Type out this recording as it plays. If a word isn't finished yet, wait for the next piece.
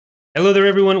Hello there,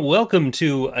 everyone. Welcome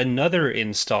to another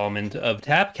installment of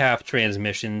TapCaf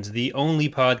Transmissions, the only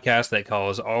podcast that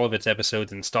calls all of its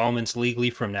episodes installments legally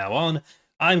from now on.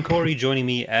 I'm Corey. Joining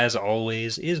me, as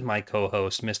always, is my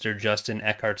co-host, Mr. Justin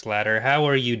Eckhart's Ladder. How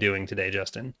are you doing today,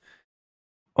 Justin?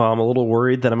 Well, I'm a little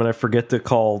worried that I'm going to forget to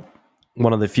call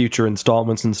one of the future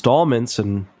installments,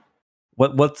 and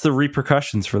what's the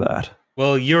repercussions for that?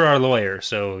 Well, you're our lawyer,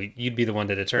 so you'd be the one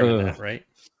to determine that, right?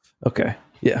 Okay,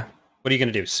 yeah. What are you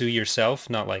going to do? Sue yourself?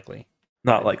 Not likely.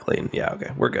 Not likely. Yeah, okay,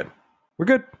 we're good. We're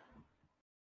good.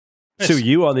 Nice. Sue,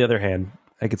 you, on the other hand,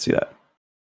 I could see that.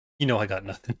 You know I got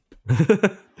nothing.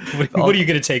 What are you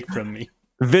going to take from me?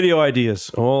 Video ideas.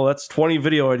 Oh, that's 20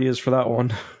 video ideas for that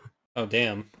one. Oh,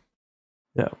 damn.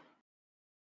 Yeah.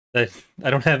 I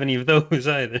don't have any of those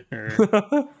either.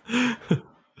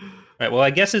 Right. Well, I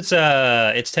guess it's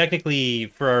technically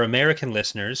for our American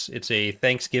listeners, it's a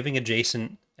Thanksgiving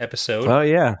adjacent episode. Oh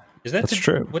yeah, that's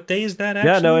true. What day is that?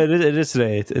 Actually? Yeah, no, it is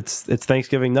today. It's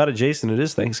Thanksgiving, not adjacent. It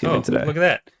is Thanksgiving today. Look at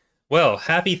that. Well,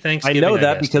 happy Thanksgiving. I know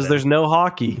that because there's no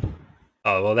hockey.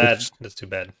 Oh well, that's too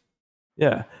bad.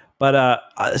 Yeah, but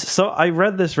so I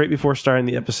read this right before starting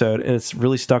the episode, and it's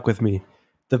really stuck with me.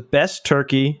 The best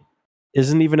turkey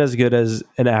isn't even as good as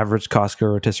an average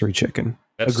Costco rotisserie chicken.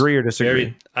 Agree or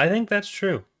disagree? I think that's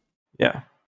true. Yeah.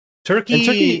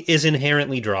 Turkey is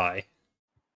inherently dry.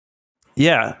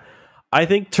 Yeah. I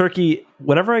think turkey,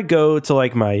 whenever I go to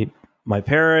like my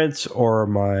parents or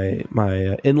my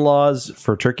in-laws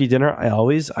for turkey dinner,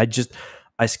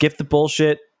 I skip the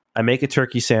bullshit. I make a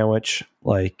turkey sandwich.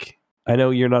 Like, I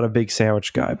know you're not a big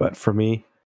sandwich guy, but for me,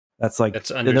 that's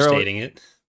understating it.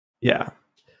 Yeah.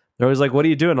 They're always like, what are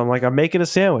you doing? I'm like, I'm making a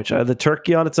sandwich. The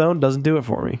turkey on its own doesn't do it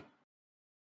for me.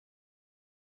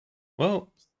 Well,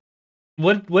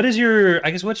 what's your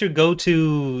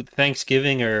go-to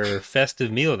Thanksgiving or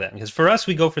festive meal then? Because for us,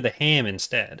 we go for the ham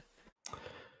instead.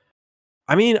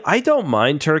 I mean, I don't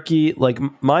mind turkey. Like,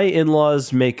 my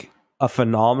in-laws make a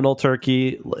phenomenal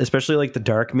turkey, especially like the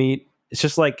dark meat. It's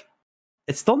just like,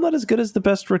 it's still not as good as the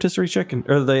best rotisserie chicken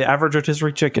or the average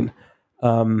rotisserie chicken.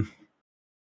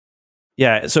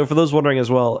 Yeah. So for those wondering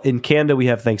as well, in Canada we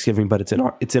have Thanksgiving, but it's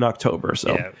in October.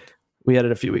 So yeah. We had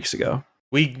it a few weeks ago.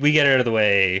 We get it out of the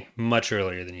way much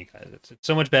earlier than you guys. It's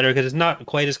so much better because it's not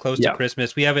quite as close to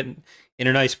Christmas. We have it in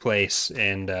a nice place,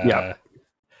 and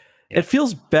it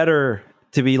feels better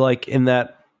to be like in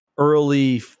that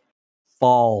early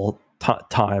fall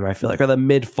time. I feel like, or the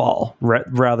mid fall,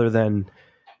 rather than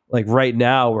like right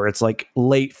now where it's like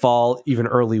late fall, even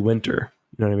early winter.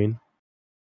 You know what I mean?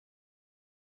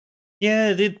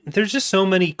 Yeah, there's just so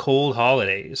many cold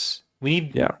holidays.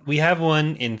 We have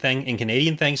one in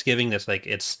Canadian Thanksgiving that's like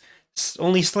it's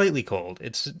only slightly cold.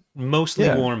 It's mostly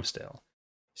warm still.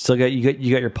 Still you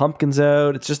got your pumpkins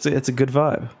out. It's just it's a good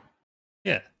vibe.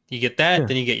 Yeah, you get that,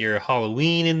 then you get your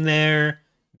Halloween in there.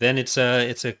 Then it's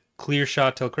a clear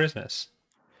shot till Christmas.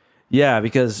 Yeah,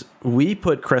 because we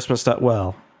put Christmas stuff.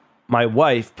 Well, my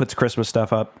wife puts Christmas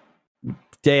stuff up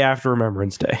day after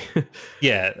Remembrance Day.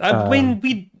 Yeah, I mean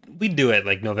we do it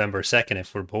like November 2nd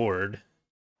if we're bored.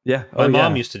 Yeah. My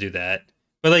mom used to do that.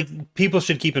 But like people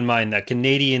should keep in mind that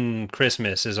Canadian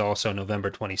Christmas is also November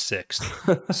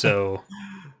 26th. So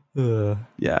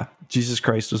yeah, Jesus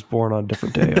Christ was born on a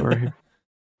different day over here.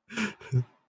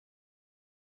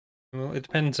 Well, it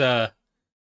depends. The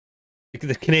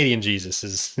Canadian Jesus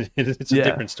it's a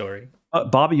different story.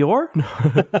 Bobby Orr?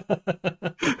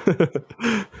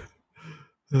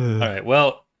 All right.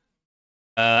 Well,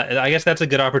 I guess that's a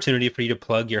good opportunity for you to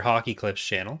plug your Hockey Clips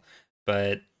channel.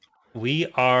 But we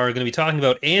are going to be talking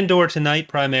about Andor tonight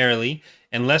primarily,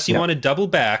 unless you want to double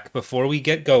back before we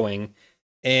get going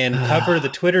and cover the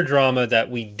Twitter drama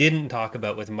that we didn't talk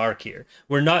about with Mark here.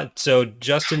 So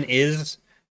Justin is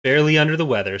barely under the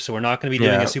weather, so we're not going to be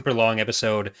doing a super long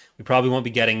episode. We probably won't be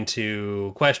getting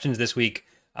to questions this week.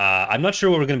 I'm not sure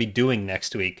what we're going to be doing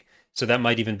next week, so that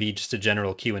might even be just a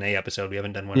general Q&A episode. We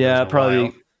haven't done one of those in a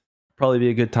while. Probably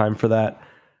be a good time for that.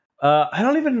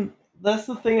 That's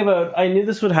the thing about, I knew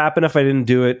this would happen if I didn't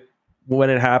do it when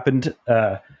it happened.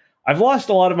 I've lost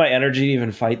a lot of my energy to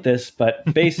even fight this, but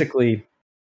basically,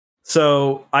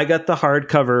 so I got the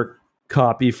hardcover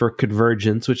copy for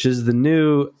Convergence, which is the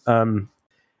new,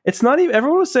 it's not even,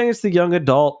 everyone was saying it's the young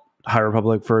adult High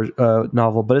Republic for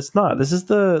novel, but it's not. This is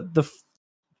the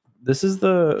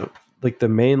like the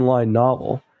mainline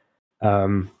novel.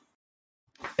 And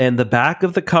the back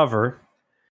of the cover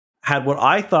had what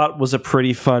I thought was a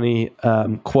pretty funny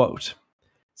quote. It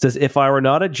says, "If I were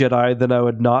not a Jedi, then I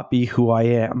would not be who I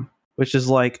am." Which is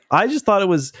like, I just thought it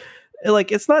was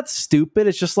like, it's not stupid.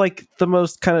 It's just like the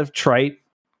most kind of trite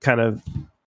kind of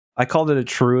I called it a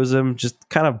truism, just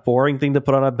kind of boring thing to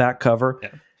put on a back cover. Yeah.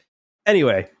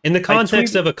 Anyway, in the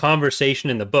context of a conversation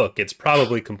in the book, it's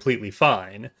probably completely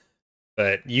fine.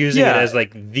 But using it as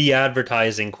like the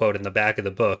advertising quote in the back of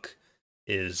the book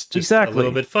is just a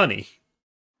little bit funny.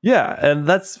 Yeah, and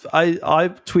that's I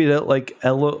tweeted out like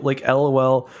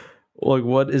LOL, like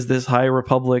what is this High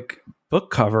Republic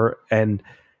book cover? And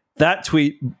that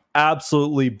tweet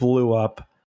absolutely blew up,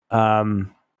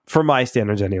 for my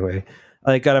standards anyway.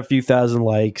 I got a few thousand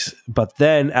likes, but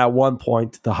then at one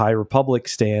point the High Republic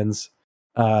stands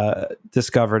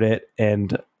discovered it,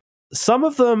 and some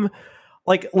of them,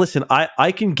 like, listen,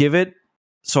 I can give it,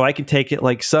 so I can take it.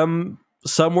 Like some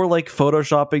were like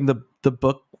photoshopping the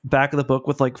book back of the book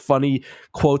with like funny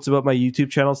quotes about my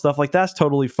YouTube channel stuff. Like that's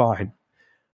totally fine.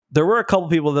 There were a couple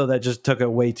people though that just took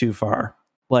it way too far.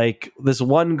 Like this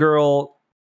one girl,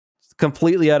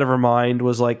 completely out of her mind,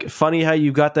 was like, funny how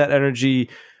you got that energy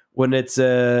when it's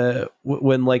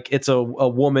when like it's a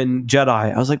woman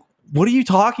Jedi. I was like, what are you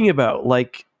talking about?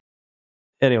 Like,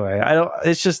 anyway, I don't.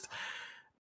 It's just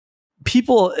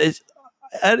people. It's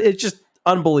just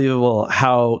unbelievable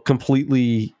how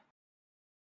completely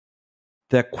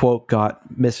that quote got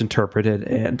misinterpreted,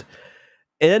 and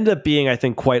it ended up being, I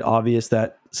think, quite obvious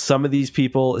that some of these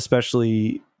people,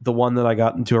 especially the one that I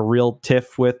got into a real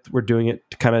tiff with, were doing it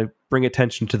to kind of bring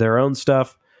attention to their own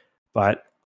stuff. But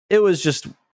it was just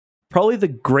probably the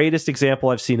greatest example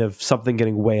I've seen of something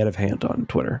getting way out of hand on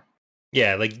Twitter.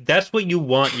 Yeah, like that's what you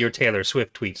want your Taylor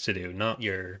Swift tweets to do, not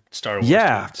your Star Wars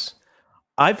tweets.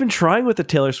 I've been trying with the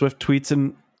Taylor Swift tweets,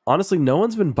 and honestly, no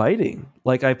one's been biting.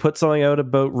 Like I put something out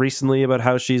about recently about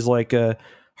how she's like a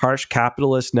harsh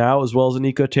capitalist now, as well as an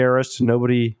eco-terrorist.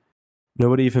 Nobody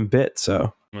even bit.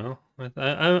 So, well,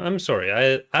 I'm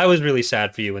sorry. I was really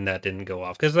sad for you when that didn't go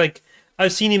off, because like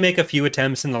I've seen you make a few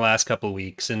attempts in the last couple of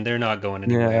weeks, and they're not going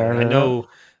anywhere. Yeah,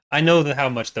 I know how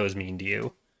much those mean to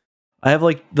you. I have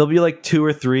like there'll be like 2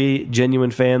 or 3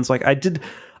 genuine fans. Like I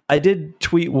did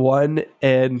tweet one,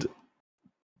 and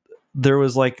there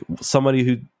was like somebody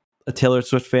who, a Taylor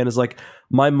Swift fan, is like,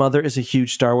 my mother is a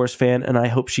huge Star Wars fan, and I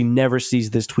hope she never sees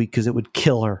this tweet because it would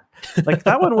kill her. Like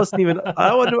that one wasn't even.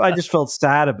 I just felt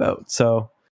sad about.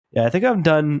 So yeah, I think I'm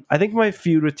done. I think my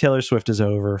feud with Taylor Swift is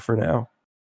over for now.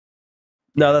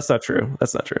 No, that's not true.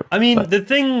 That's not true. I mean, I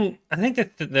think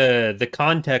that the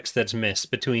context that's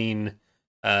missed between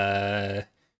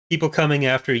people coming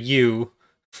after you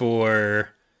for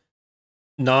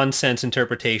nonsense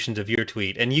interpretations of your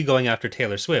tweet and you going after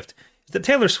Taylor Swift is that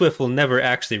Taylor Swift will never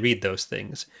actually read those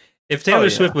things. If Taylor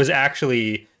Swift was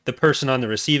actually the person on the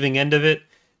receiving end of it,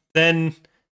 then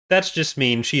that's just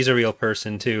mean she's a real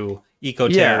person too,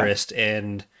 eco-terrorist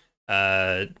and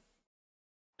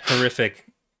horrific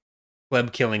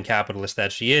pleb-killing capitalist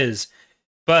that she is.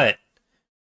 But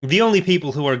the only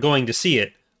people who are going to see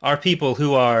it are people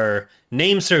who are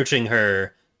name-searching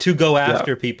her to go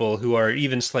after people who are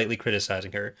even slightly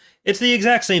criticizing her. It's the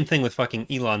exact same thing with fucking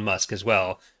Elon Musk as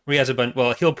well, where he has a bunch.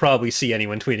 Well, he'll probably see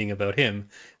anyone tweeting about him,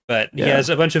 but he has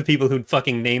a bunch of people who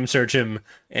fucking name-search him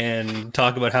and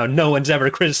talk about how no one's ever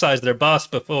criticized their boss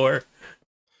before.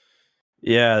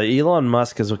 Yeah, Elon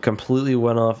Musk has completely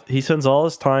went off. He spends all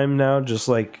his time now just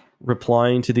like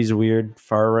replying to these weird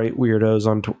far-right weirdos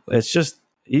on it's just,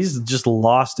 he's just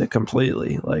lost it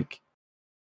completely. Like,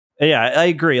 yeah, I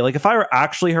agree. Like if I were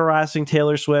actually harassing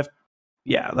Taylor Swift,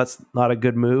 yeah, that's not a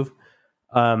good move.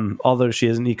 Although she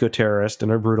is an eco-terrorist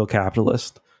and a brutal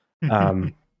capitalist.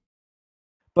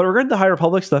 But regarding the High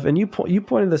Republic stuff, and you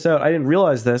pointed this out, I didn't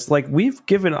realize this. Like we've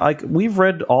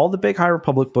read all the big High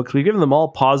Republic books. We've given them all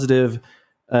positive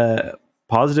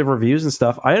reviews and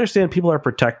stuff. I understand people are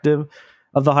protective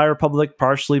of the High Republic,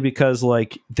 partially because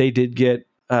like they did get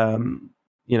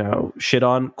shit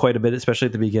on quite a bit, especially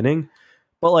at the beginning.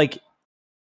 But like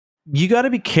you got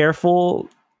to be careful,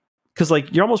 because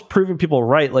like you're almost proving people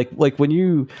right. Like when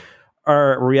you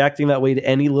are reacting that way to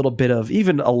any little bit of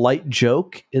even a light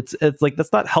joke, it's like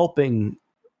that's not helping,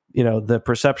 the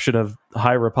perception of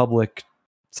High Republic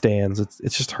stands.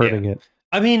 It's just hurting it.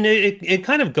 I mean, it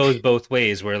kind of goes both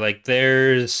ways, where like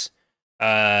there's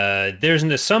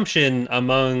an assumption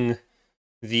among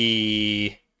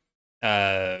the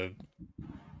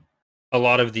a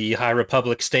lot of the High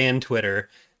Republic stan Twitter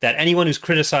that anyone who's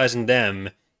criticizing them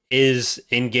is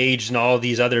engaged in all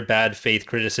these other bad faith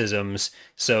criticisms.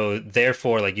 So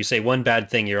therefore, like you say one bad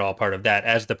thing, you're all part of that,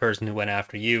 as the person who went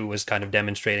after you was kind of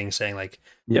demonstrating, saying like,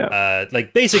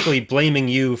 like basically blaming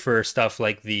you for stuff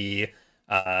like the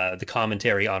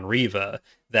commentary on Riva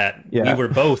that we were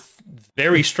both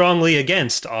very strongly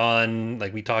against on,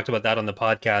 like we talked about that on the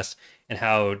podcast, and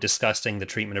how disgusting the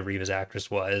treatment of Riva's actress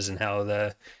was, and how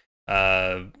the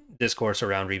discourse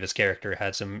around Reva's character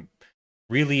had some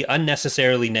really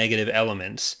unnecessarily negative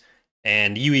elements.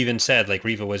 And you even said like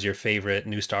Reva was your favorite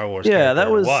new Star Wars character in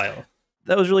a while.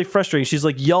 That was really frustrating. She's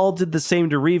like, y'all did the same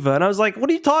to Reva. And I was like, what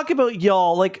are you talking about,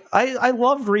 y'all? Like, I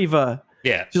loved Reva.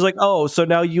 Yeah. She's like, oh, so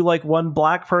now you like one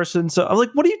black person. So I'm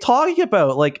like, what are you talking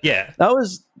about? Like, yeah, that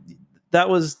was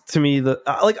to me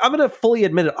like, I'm going to fully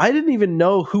admit it. I didn't even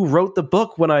know who wrote the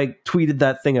book when I tweeted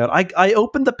that thing out. I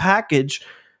opened the package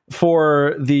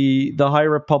for the High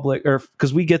Republic, or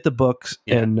because we get the books,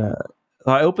 and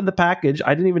I opened the package.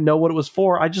 I didn't even know what it was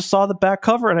for. I just saw the back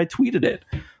cover and I tweeted it.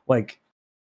 Like,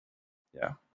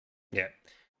 yeah.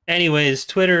 Anyways,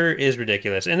 Twitter is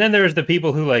ridiculous. And then there's the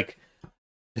people who like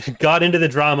got into the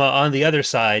drama on the other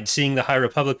side, seeing the High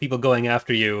Republic people going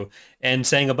after you and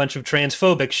saying a bunch of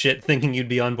transphobic shit, thinking you'd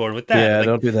be on board with that. Yeah, like,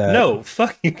 don't do that. No,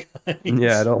 fuck you guys.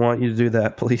 Yeah, I don't want you to do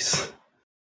that, please.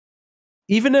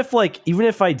 Even if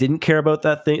I didn't care about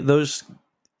that thing, those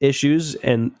issues,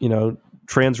 and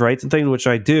trans rights and things, which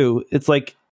I do, it's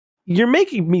like you're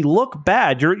making me look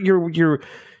bad. You're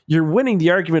winning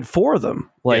the argument for them.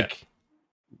 Like,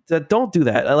 don't do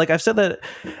that. Like, I've said that,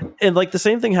 and like the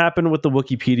same thing happened with the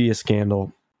Wikipedia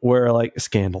scandal, where like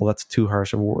scandal, that's too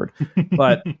harsh of a word,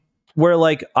 but where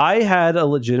like I had a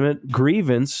legitimate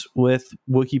grievance with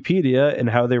Wikipedia and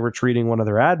how they were treating one of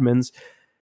their admins.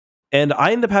 And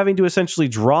I ended up having to essentially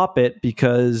drop it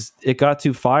because it got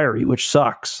too fiery, which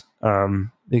sucks.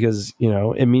 Because,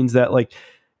 it means that like,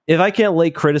 if I can't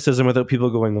lay criticism without people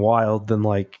going wild, then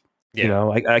like,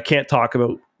 I can't talk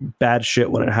about bad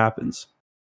shit when it happens.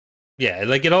 Yeah,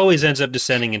 like it always ends up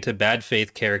descending into bad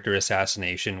faith character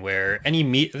assassination, where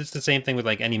it's the same thing with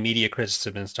like any media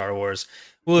criticism in Star Wars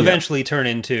will eventually turn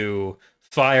into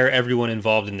fire everyone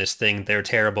involved in this thing. They're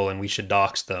terrible and we should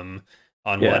dox them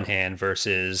on one hand,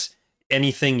 versus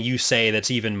anything you say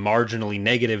that's even marginally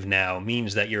negative now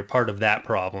means that you're part of that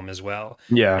problem as well.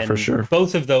 Yeah, and for sure.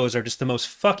 Both of those are just the most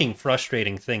fucking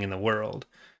frustrating thing in the world.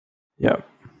 Yeah.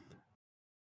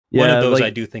 One of those, like, I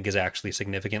do think is actually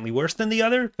significantly worse than the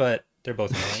other, but they're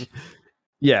both annoying.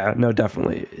 Yeah, no,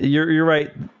 definitely. You're right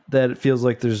that it feels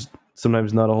like there's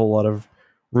sometimes not a whole lot of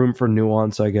room for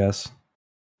nuance, I guess.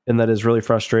 And that is really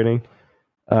frustrating.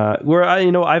 Where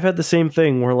I've had the same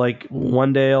thing where like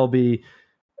one day I'll be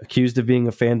accused of being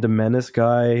a Phantom Menace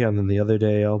guy, and then the other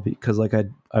day I'll be, because like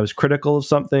I was critical of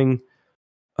something.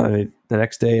 The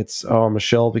next day it's, I'm a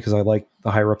shill because I like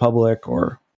the High Republic,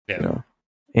 or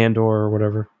Andor or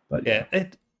whatever. But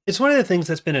it's one of the things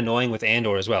that's been annoying with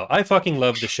Andor as well. I fucking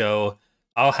love the show.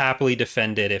 I'll happily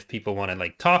defend it if people want to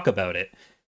like talk about it.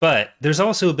 But there's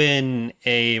also been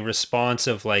a response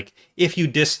of like, if you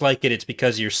dislike it, it's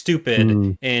because you're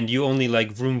stupid and you only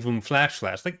like vroom vroom flash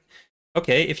flash. Like,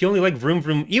 okay, if you only like vroom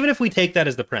vroom, even if we take that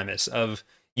as the premise of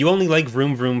you only like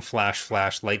vroom vroom flash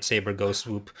flash lightsaber go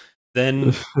swoop,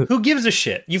 then who gives a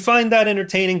shit? You find that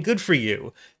entertaining, good for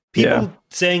you. People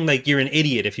saying like you're an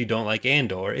idiot if you don't like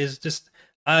Andor is just,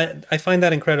 I find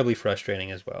that incredibly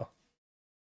frustrating as well.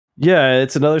 Yeah,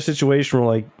 it's another situation where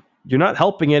like you're not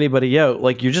helping anybody out,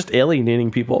 like you're just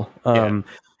alienating people. And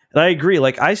I agree.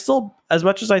 Like I still, as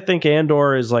much as I think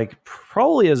Andor is like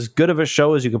probably as good of a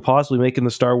show as you could possibly make in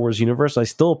the Star Wars universe, I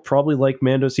still probably like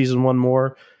Mando season 1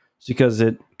 more, because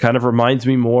it kind of reminds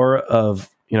me more of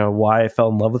why I fell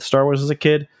in love with Star Wars as a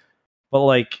kid. But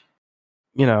like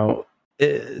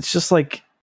it's just like,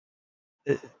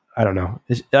 I don't know.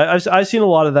 I've seen a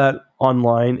lot of that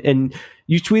online, and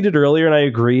you tweeted earlier, and I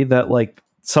agree that like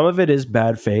some of it is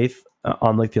bad faith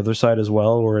on like the other side as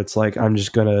well, where it's like, I'm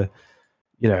just gonna,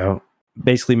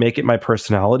 basically make it my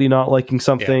personality not liking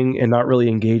something and not really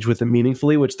engage with it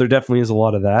meaningfully, which there definitely is a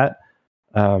lot of that.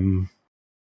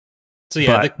 So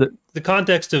yeah, the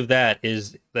context of that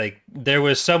is like there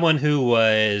was someone who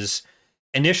was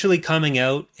initially coming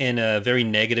out in a very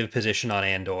negative position on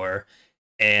Andor,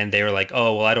 and they were like,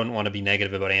 oh, well, I don't want to be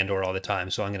negative about Andor all the time,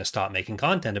 so I'm going to stop making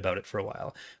content about it for a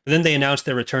while. But then they announced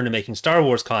their return to making Star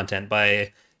Wars content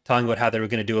by talking about how they were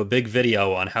going to do a big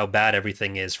video on how bad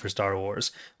everything is for Star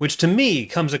Wars, which to me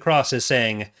comes across as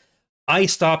saying, I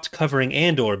stopped covering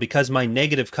Andor because my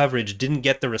negative coverage didn't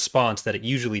get the response that it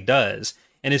usually does.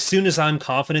 And as soon as I'm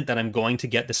confident that I'm going to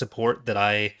get the support that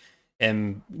I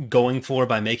am going for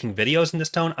by making videos in this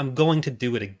tone, I'm going to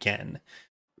do it again.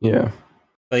 Yeah.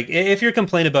 Like, if your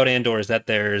complaint about Andor is that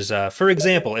there's, for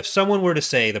example, if someone were to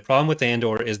say the problem with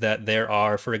Andor is that there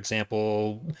are, for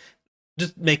example,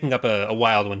 just making up a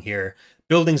wild one here,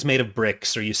 buildings made of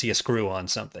bricks, or you see a screw on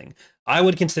something, I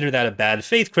would consider that a bad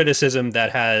faith criticism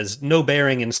that has no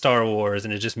bearing in Star Wars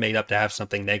and is just made up to have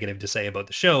something negative to say about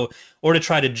the show, or to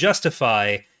try to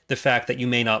justify the fact that you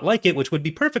may not like it, which would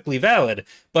be perfectly valid,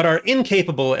 but are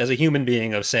incapable as a human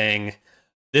being of saying,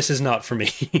 this is not for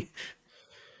me.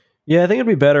 Yeah, I think it'd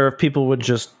be better if people would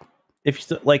just, if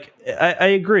you, like, I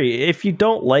agree. If you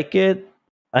don't like it,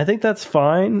 I think that's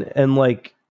fine. And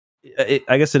like,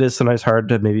 I guess it is sometimes hard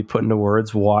to maybe put into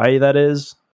words why that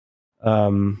is.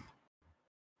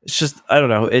 It's just, I don't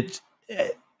know.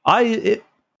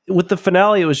 With the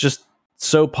finale, it was just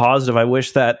so positive. I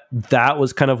wish that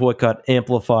was kind of what got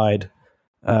amplified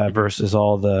versus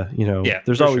all the,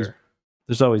 there's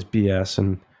always BS,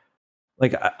 and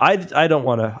like I didn't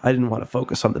want to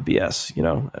focus on the BS,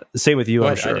 the same with you,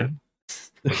 I'm sure.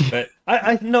 But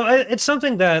I know it's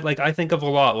something that like I think of a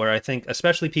lot, where I think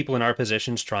especially people in our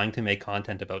positions trying to make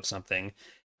content about something,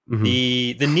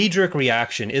 the knee-jerk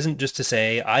reaction isn't just to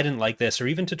say I didn't like this, or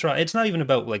even to try. It's not even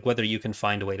about like whether you can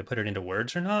find a way to put it into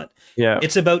words or not. Yeah,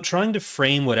 it's about trying to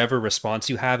frame whatever response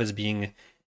you have as being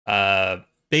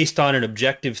based on an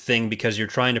objective thing, because you're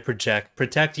trying to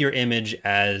protect your image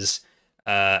as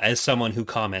someone who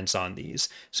comments on these.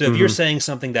 So if you're saying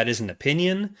something that is an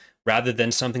opinion rather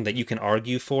than something that you can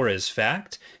argue for as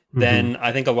fact, then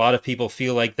I think a lot of people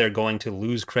feel like they're going to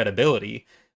lose credibility.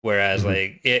 Whereas,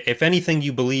 like, if anything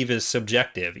you believe is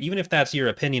subjective, even if that's your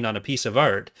opinion on a piece of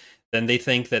art, then they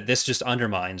think that this just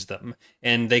undermines them.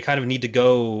 And they kind of need to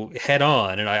go head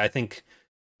on. And I think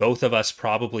both of us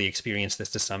probably experience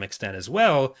this to some extent as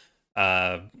well.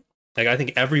 Like, I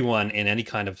think everyone in any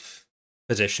kind of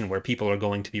position where people are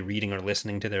going to be reading or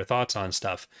listening to their thoughts on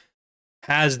stuff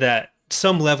has that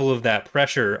some level of that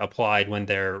pressure applied when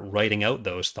they're writing out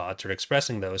those thoughts or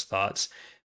expressing those thoughts.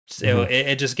 So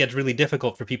it just gets really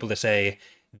difficult for people to say,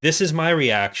 this is my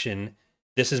reaction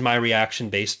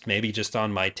based maybe just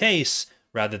on my tastes,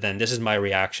 rather than this is my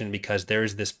reaction because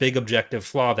there's this big objective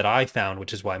flaw that I found,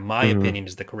 which is why my opinion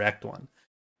is the correct one.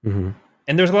 And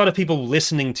there's a lot of people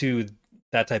listening to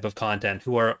that type of content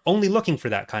who are only looking for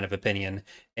that kind of opinion,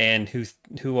 and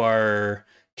who are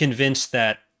convinced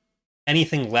that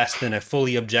anything less than a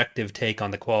fully objective take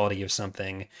on the quality of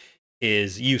something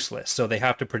is useless. So they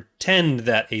have to pretend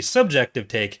that a subjective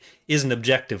take is an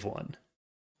objective one.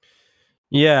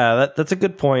 Yeah, that's a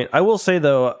good point. I will say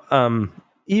though,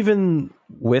 even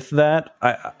with that,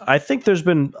 I think there's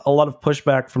been a lot of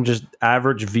pushback from just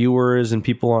average viewers and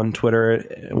people on Twitter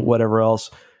and whatever else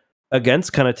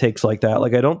against kind of takes like that.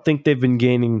 Like, I don't think they've been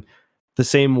gaining the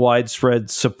same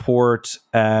widespread support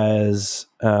as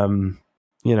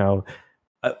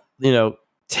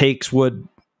takes would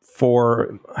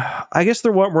for, I guess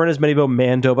there weren't as many about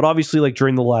Mando, but obviously, like,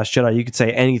 during The Last Jedi, you could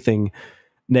say anything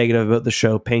negative about the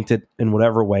show, paint it in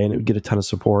whatever way, and it would get a ton of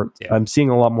support. Yeah. I'm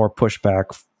seeing a lot more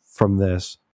pushback from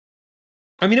this.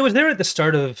 I mean, it was there at the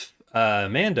start of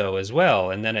Mando as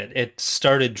well, and then it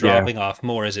started dropping off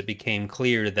more as it became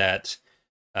clear that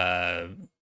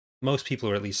most people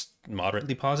were at least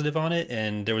moderately positive on it,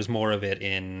 and there was more of it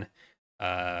in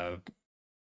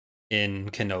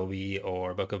Kenobi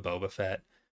or Book of Boba Fett.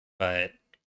 But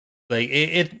like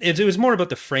it was more about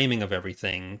the framing of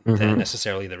everything than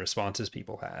necessarily the responses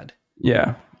people had.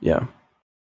 Yeah.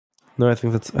 No, I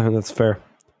think that's fair.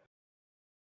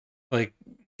 Like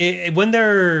when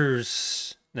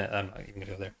there's, no, I'm not even gonna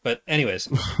go there. But anyways,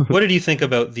 what did you think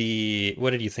about the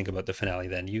finale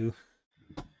then? You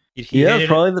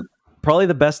probably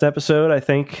the best episode, I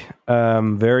think.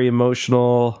 Very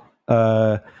emotional.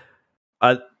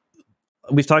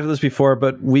 We've talked about this before,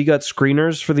 but we got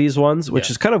screeners for these ones, which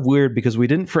is kind of weird because we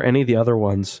didn't for any of the other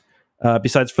ones,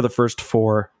 besides for the first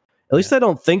 4. At least I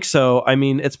don't think so. I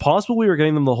mean, it's possible we were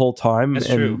getting them the whole time. That's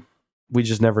true. We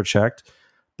just never checked.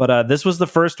 But this was the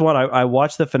first one. I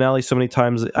watched the finale so many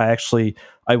times. I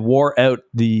wore out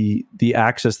the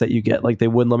access that you get. Like, they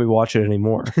wouldn't let me watch it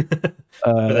anymore.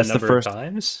 That's the first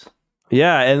times.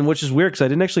 Yeah, and which is weird because I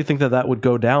didn't actually think that would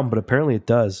go down, but apparently it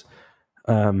does.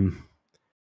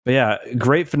 But yeah,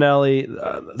 great finale.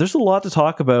 There's a lot to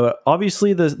talk about.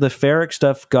 Obviously, the Ferric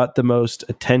stuff got the most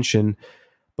attention,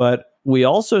 but we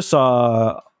also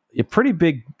saw a pretty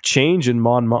big change in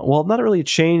Mon Mothma. Well, not really a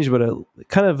change, but a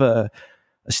kind of a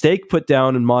stake put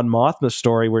down in Mon Mothma's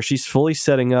story, where she's fully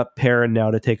setting up Perrin now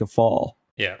to take a fall.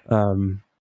 Yeah.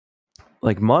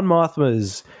 Like, Mon Mothma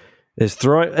is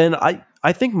throwing, and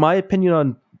I think my opinion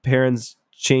on Perrin's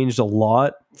changed a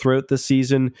lot throughout the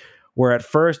season. Where at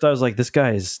first I was like, this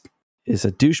guy is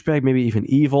a douchebag, maybe even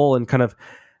evil, and kind of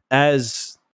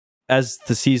as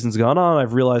the season's gone on,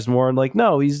 I've realized more. And like,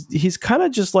 no, he's kind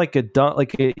of just like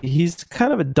he's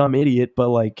kind of a dumb idiot, but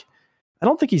like, I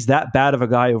don't think he's that bad of a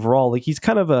guy overall. Like, he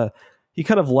kind of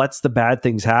lets the bad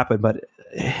things happen, but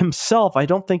himself, I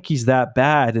don't think he's that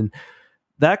bad. And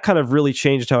that kind of really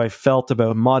changed how I felt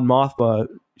about Mon Mothma.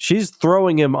 she's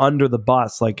throwing him under the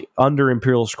bus, like under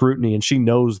Imperial scrutiny, and she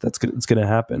knows it's going to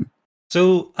happen.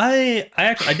 So I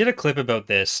did a clip about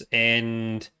this,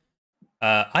 and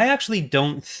I actually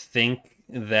don't think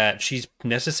that she's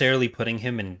necessarily putting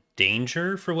him in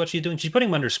danger for what she's doing. She's putting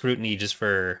him under scrutiny just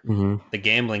for the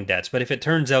gambling debts. But if it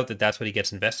turns out that that's what he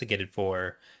gets investigated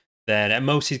for, then at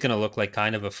most he's going to look like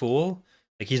kind of a fool.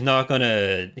 Like he's not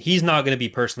gonna be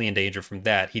personally in danger from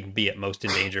that. He'd be at most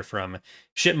in danger from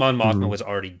shit Mon Mothma was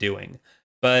already doing.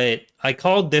 But I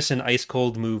called this an ice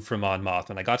cold move from Mon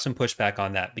Mothma, and I got some pushback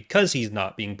on that because he's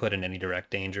not being put in any direct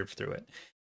danger through it.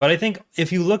 But I think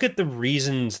if you look at the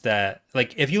reasons that,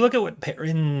 like, if you look at what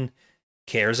Perrin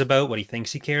cares about, what he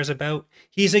thinks he cares about,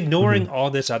 he's ignoring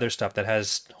all this other stuff that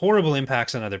has horrible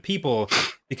impacts on other people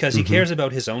because he cares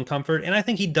about his own comfort. And I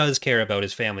think he does care about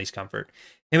his family's comfort.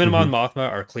 Him and Mon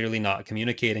Mothma are clearly not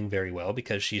communicating very well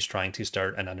because she's trying to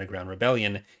start an underground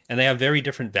rebellion and they have very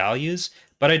different values.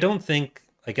 But I don't think,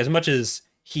 like, as much as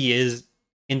he is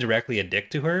indirectly a dick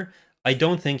to her, I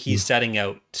don't think he's setting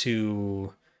out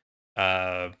to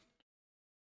hurt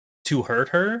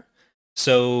her.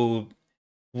 So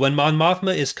when Mon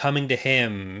Mothma is coming to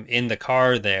him in the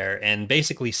car there and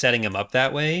basically setting him up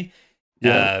that way,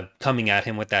 coming at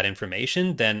him with that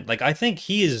information, then like I think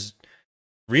he is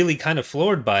really kind of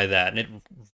floored by that, and it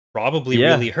probably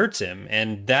really hurts him.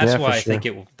 And that's why I think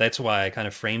that's why I kind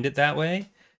of framed it that way.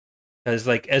 Because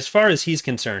like as far as he's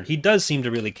concerned, he does seem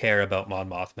to really care about Mon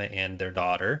Mothma and their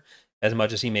daughter, as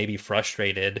much as he may be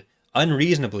frustrated,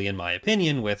 unreasonably in my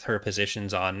opinion, with her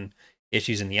positions on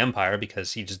issues in the Empire,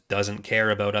 because he just doesn't care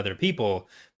about other people.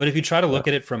 But if you try to look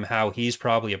at it from how he's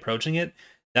probably approaching it,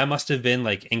 that must have been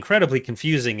like incredibly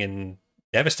confusing and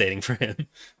devastating for him.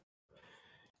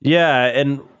 Yeah,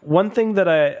 and one thing that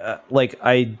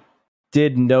I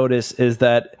did notice is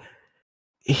that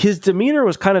his demeanor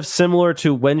was kind of similar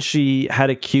to when she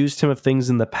had accused him of things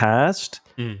in the past,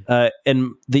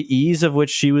 and the ease of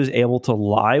which she was able to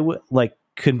lie, like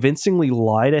convincingly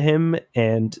lie to him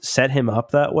and set him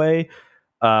up that way.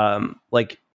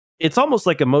 Like it's almost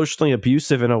like emotionally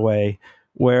abusive in a way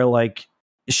where like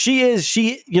she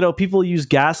people use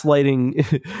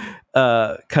gaslighting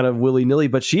kind of willy-nilly,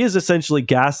 but she is essentially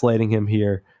gaslighting him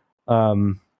here.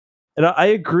 And I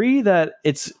agree that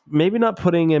it's maybe not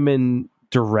putting him in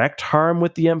direct harm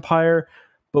with the Empire,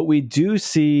 but we do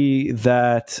see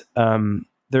that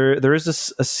there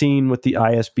is a scene with the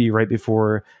ISB right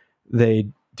before they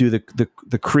do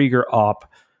the Krieger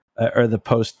op, or the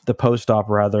post op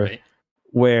rather, right,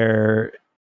 where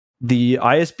the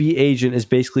ISB agent is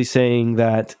basically saying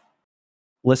that,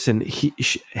 listen,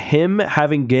 him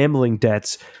having gambling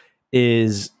debts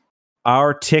is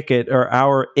our ticket or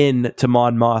our in to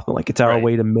Mon Mothma. Like it's our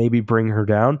way to maybe bring her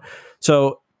down.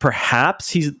 So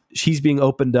perhaps she's being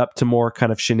opened up to more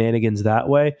kind of shenanigans that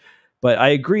way. But I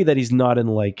agree that he's not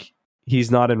in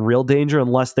real danger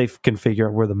unless they can figure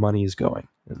out where the money is going.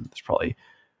 And there's probably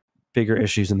bigger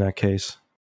issues in that case.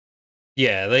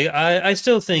 Yeah, like I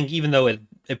still think, even though it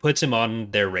puts him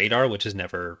on their radar, which is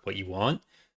never what you want,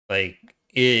 like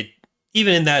it,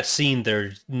 even in that scene,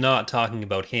 they're not talking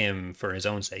about him for his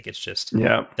own sake. It's just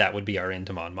that would be our end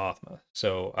to Mon Mothma.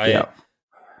 So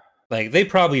like they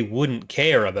probably wouldn't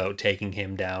care about taking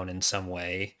him down in some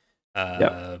way,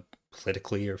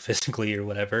 politically or physically or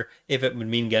whatever, if it would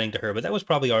mean getting to her. But that was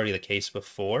probably already the case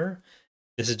before.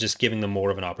 This is just giving them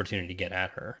more of an opportunity to get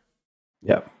at her.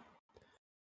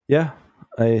 Yeah,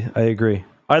 I agree.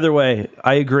 Either way,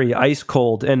 I agree. Ice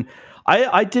cold. And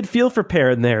I did feel for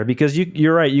Perrin there, because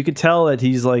you're right. You could tell that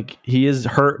he is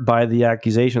hurt by the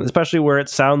accusation, especially where it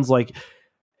sounds like,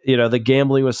 the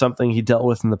gambling was something he dealt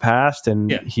with in the past, and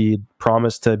he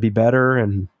promised to be better.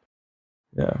 And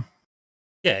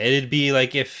it'd be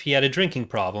like if he had a drinking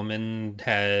problem and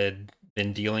had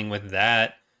been dealing with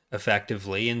that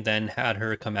effectively, and then had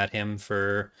her come at him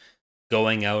for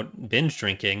going out binge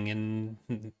drinking,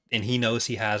 and he knows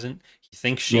he hasn't. He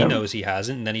thinks she knows he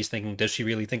hasn't, and then he's thinking, does she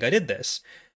really think I did this?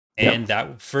 And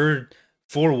that for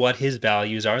what his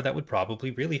values are, that would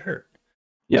probably really hurt.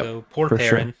 So poor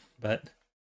Perrin, but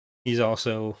he's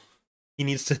also, he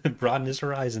needs to broaden his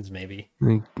horizons, maybe.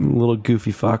 Little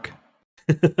goofy fuck.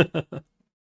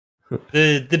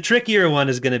 The trickier one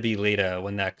is going to be later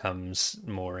when that comes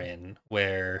more in,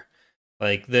 where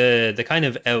like the kind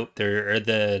of out there, or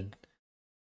the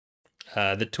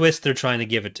twist they're trying to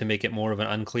give it to make it more of an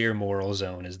unclear moral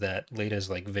zone is that Leta's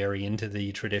like very into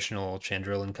the traditional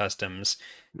Chandrilan customs.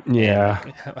 Yeah.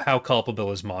 And how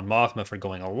culpable is Mon Mothma for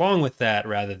going along with that,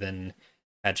 rather than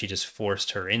had she just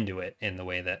forced her into it in the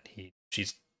way that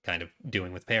she's kind of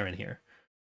doing with Perrin here.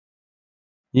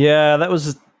 Yeah, that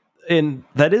was and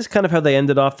that is kind of how they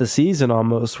ended off the season,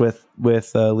 almost with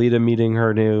Lita meeting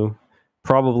her new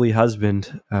probably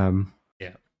husband.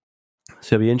 Yeah.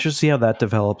 So it'll be interesting to see how that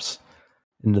develops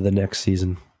into the next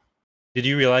season. Did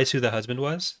you realize who the husband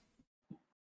was?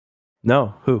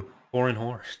 No, who? Foreign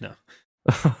whore. No.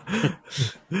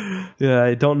 Yeah,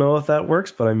 I don't know if that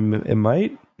works, but it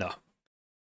might. No.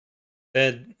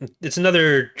 It's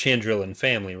another Chandrillan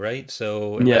family, right?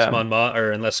 So unless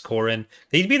unless Corran,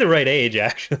 they'd be the right age,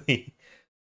 actually.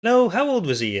 No, how old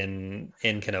was he in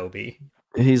Kenobi?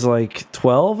 He's like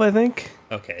 12, I think.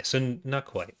 Okay, so not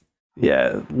quite.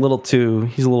 Yeah, he's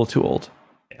a little too old.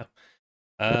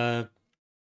 Yeah.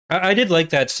 I did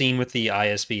like that scene with the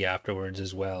ISB afterwards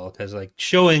as well, because like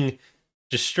showing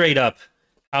just straight up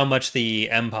how much the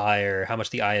Empire, how much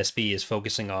the ISB is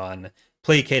focusing on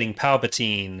placating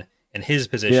Palpatine and his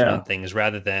position on things,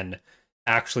 rather than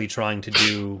actually trying to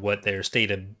do what their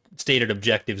stated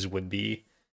objectives would be.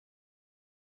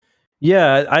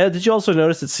 Yeah, did you also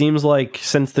notice it seems like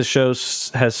since the show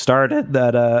has started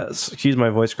that excuse my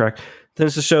voice crack.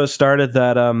 Since the show has started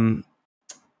that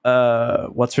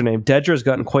what's her name? Dedra's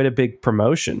gotten quite a big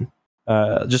promotion.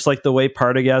 Just like the way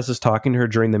Partagaz is talking to her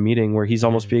during the meeting, where he's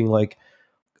almost being like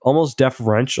almost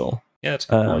deferential. Yeah, that's a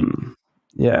good point.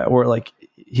 Yeah, or like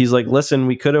he's like, listen,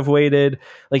 we could have waited.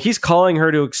 Like he's calling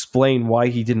her to explain why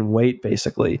he didn't wait,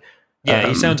 basically. Yeah,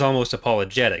 he sounds almost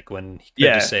apologetic when he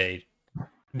could just say,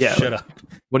 shut up.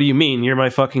 What do you mean? You're my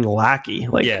fucking lackey.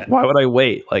 Like, why would I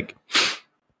wait? Like,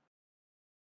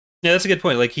 yeah, that's a good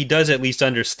point. Like, he does at least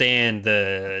understand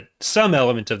some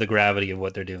element of the gravity of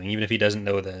what they're doing, even if he doesn't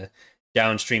know the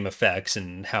downstream effects,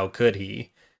 and how could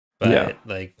he? But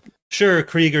like, sure,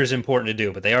 Krieger's important to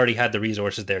do, but they already had the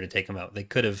resources there to take him out. They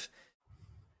could have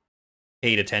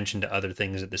paid attention to other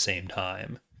things at the same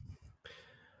time.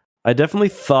 I definitely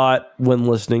thought when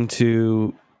listening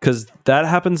to, because that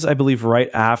happens, I believe, right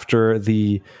after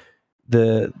the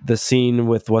scene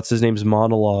with what's his name's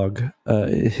monologue,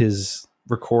 his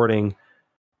recording.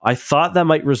 I thought that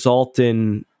might result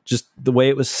in just the way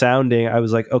it was sounding. I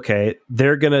was like, okay,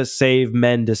 they're gonna save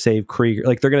men to save Krieger.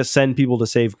 Like they're gonna send people to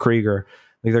save Krieger.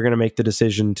 Like they're gonna make the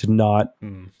decision to not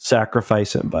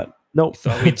sacrifice him. But nope.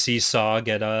 Thought we'd see Saw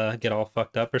get all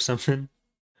fucked up or something.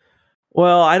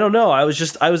 Well, I don't know. I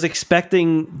was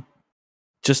expecting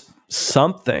just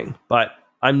something, but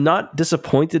I'm not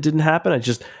disappointed it didn't happen. I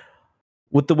just,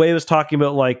 with the way it was talking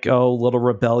about like, little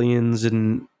rebellions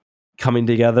and coming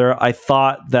together, I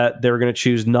thought that they were going to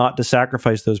choose not to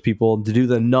sacrifice those people and to do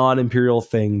the non-Imperial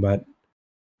thing, but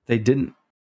they didn't.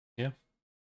 Yeah.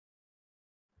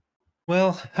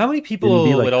 Well, how many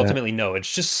people would ultimately know?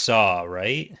 It's just Saw,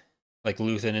 right? Like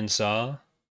Luthen and Saw?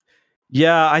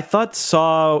 Yeah, I thought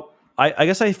Saw... I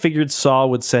guess I figured Saw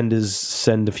would send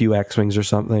a few X-Wings or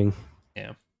something.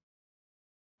 Yeah.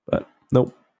 But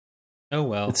nope. Oh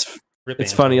well.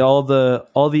 It's funny, all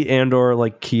the Andor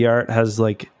like key art has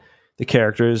like the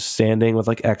characters standing with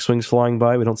like X-Wings flying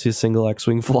by. We don't see a single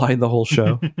X-Wing fly in the whole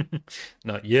show.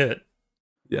 Not yet.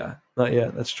 Yeah, not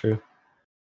yet. That's true.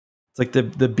 It's like the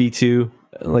B2,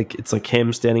 like it's like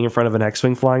him standing in front of an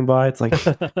X-Wing flying by. It's like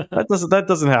that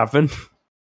doesn't happen.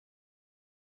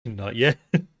 Not yet.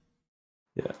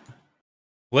 Yeah.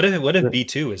 What if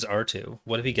B2 is R2?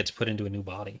 What if he gets put into a new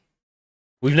body?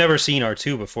 We've never seen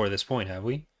R2 before this point, have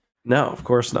we? No, of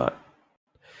course not.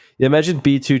 Yeah, imagine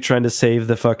B2 trying to save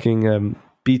the fucking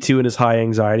B2 in his high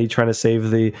anxiety trying to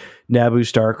save the Naboo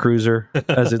Star Cruiser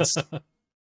as it's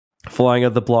flying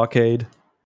at the blockade.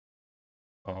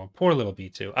 Oh, poor little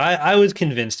B2. I was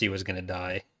convinced he was going to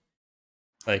die.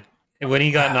 Like, when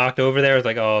he got knocked over there, I was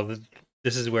like, oh,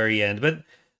 this is where he ends. But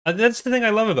that's the thing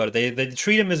I love about it. They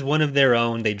treat him as one of their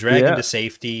own. They drag him to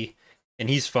safety, and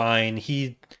he's fine.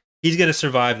 He's going to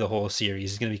survive the whole series.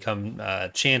 He's going to become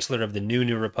Chancellor of the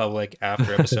New Republic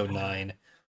after Episode 9.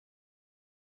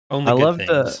 Only good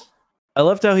things. I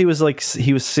loved how he was like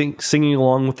singing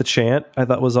along with the chant. I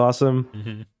thought was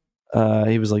awesome. Mm-hmm.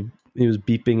 He was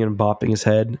beeping and bopping his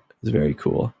head. It was very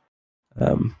cool.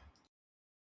 But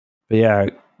yeah.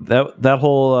 That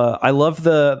whole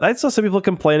I saw some people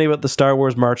complaining about the Star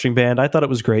Wars marching band. I thought it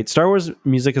was great. Star Wars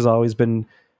music has always been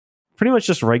pretty much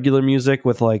just regular music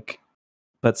with like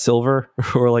but silver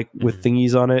or like with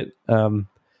thingies on it. So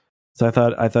I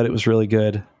thought it was really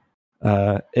good.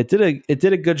 It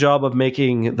did a good job of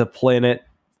making the planet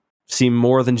seem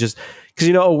more than just, because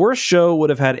a worse show would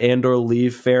have had Andor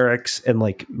leave Ferrix and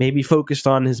like maybe focused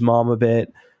on his mom a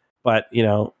bit, but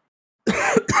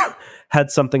had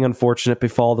something unfortunate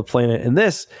befall the planet. In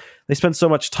this, they spend so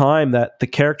much time that the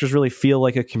characters really feel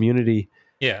like a community.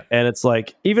 Yeah. And it's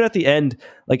like, even at the end,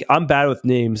 like I'm bad with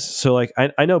names. So like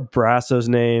I know Brasso's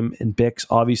name and Bix,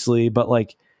 obviously, but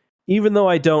like even though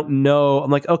I don't know,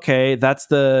 I'm like, okay, that's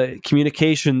the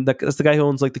communication, that's the guy who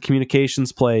owns like the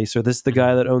communications place, or this is the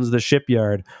guy that owns the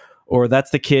shipyard, or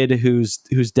that's the kid whose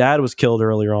dad was killed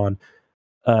earlier on.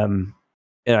 And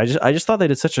I just thought they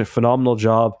did such a phenomenal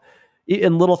job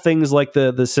in little things like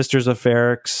the Sisters of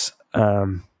Ferrix.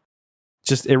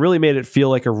 Just it really made it feel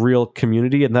like a real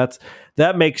community, and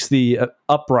that makes the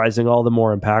uprising all the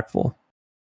more impactful.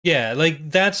 Yeah,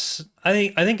 like that's I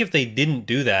think if they didn't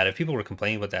do that, if people were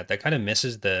complaining about that, that kind of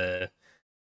misses the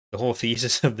whole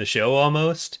thesis of the show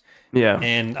almost. Yeah,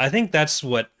 And I think that's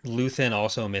what Luthen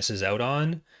also misses out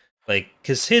on. Like,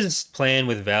 because his plan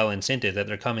with Vel and Sint is that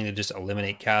they're coming to just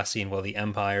eliminate Cassian while the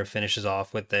Empire finishes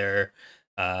off with their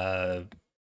uh,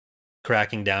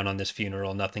 cracking down on this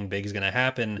funeral. Nothing big is going to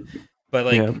happen. But,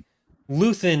 like, yeah,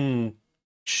 Luthen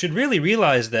should really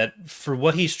realize that for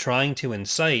what he's trying to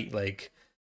incite, like,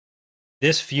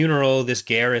 this funeral, this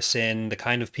garrison, the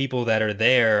kind of people that are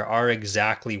there are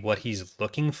exactly what he's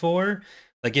looking for.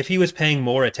 Like, if he was paying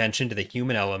more attention to the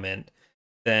human element,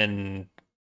 then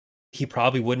he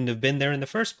probably wouldn't have been there in the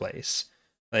first place.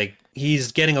 Like,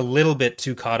 he's getting a little bit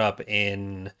too caught up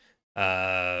in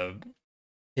uh,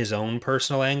 his own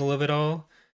personal angle of it all.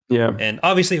 yeah, And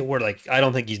obviously, we're like, I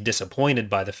don't think he's disappointed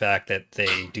by the fact that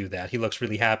they do that. He looks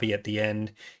really happy at the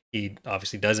end. He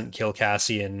obviously doesn't kill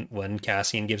Cassian when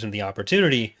Cassian gives him the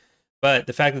opportunity. But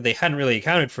the fact that they hadn't really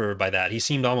accounted for by that, he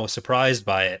seemed almost surprised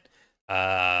by it.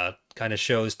 Kind of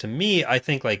shows to me, I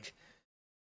think, like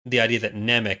the idea that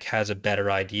Nemik has a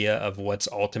better idea of what's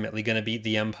ultimately going to beat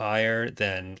the Empire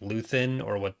than Luthen,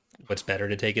 or what's better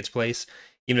to take its place.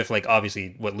 Even if, like,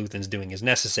 obviously what Luthen's doing is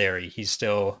necessary, he's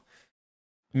still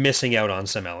missing out on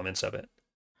some elements of it.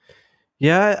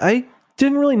 yeah. I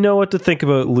didn't really know what to think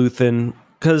about Luthen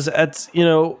because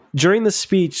during the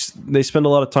speech they spend a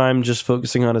lot of time just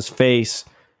focusing on his face,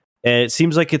 and it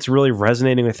seems like it's really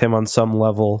resonating with him on some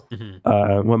level.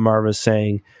 What Marva's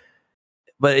saying.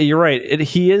 But you're right.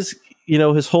 He is,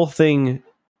 his whole thing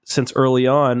since early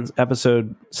on,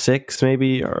 episode 6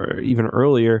 maybe, or even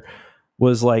earlier,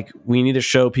 was like, we need to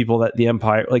show people that the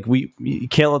Empire, like, you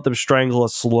can't let them strangle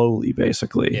us slowly,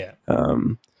 basically. Yeah.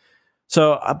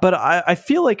 But I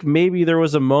feel like maybe there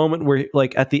was a moment where,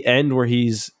 like, at the end where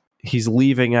he's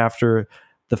leaving after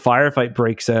the firefight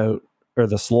breaks out, or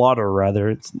the slaughter rather.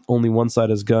 It's only one side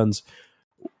has guns.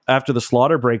 After the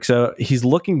slaughter breaks out, he's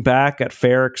looking back at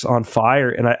Ferrix on fire,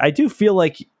 and I do feel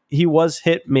like he was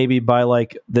hit maybe by,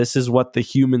 like, this is what the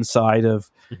human side of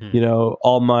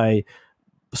all my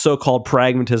so-called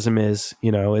pragmatism is.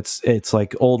 It's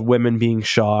like old women being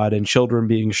shot and children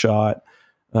being shot.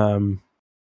 So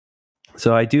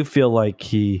I do feel like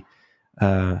maybe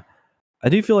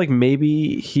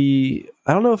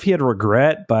I don't know if he had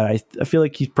regret, but I feel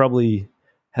like he probably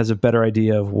has a better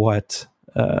idea of what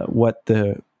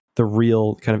the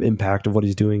real kind of impact of what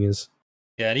he's doing is.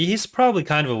 Yeah, and he's probably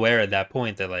kind of aware at that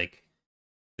point that, like,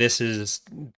 this is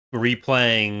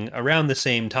replaying around the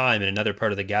same time in another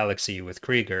part of the galaxy with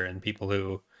Krieger and people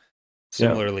who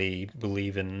similarly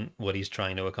believe in what he's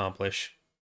trying to accomplish.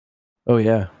 Oh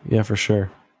yeah, for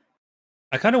sure.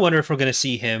 I kind of wonder if we're going to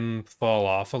see him fall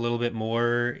off a little bit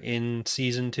more in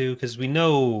season 2, because we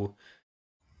know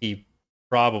he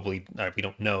probably, we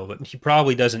don't know, but he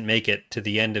probably doesn't make it to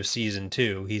the end of season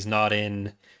 2. He's not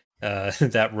in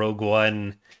that Rogue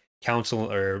One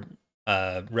council or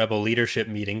rebel leadership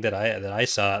meeting that I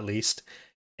saw, at least.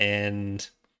 And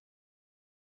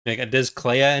like, does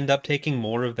Kleya end up taking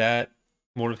more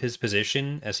of his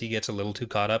position as he gets a little too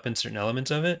caught up in certain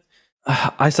elements of it?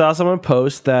 I saw someone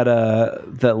post that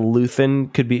that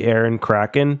Luthen could be Aaron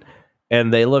Kraken,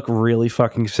 and they look really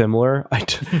fucking similar.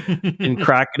 And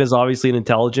Kraken is obviously an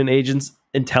intelligence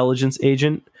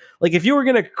agent. Like, if you were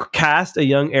gonna cast a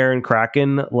young Aaron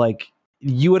Kraken, like,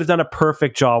 you would have done a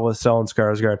perfect job with Stellan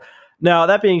Skarsgård. Now,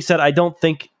 that being said, I don't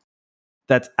think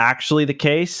that's actually the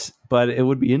case, but it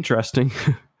would be interesting.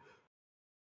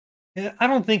 Yeah, I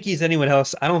don't think he's anyone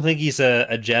else. I don't think he's a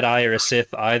Jedi or a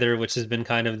Sith either, which has been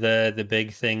kind of the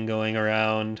big thing going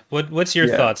around. What's your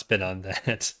thoughts been on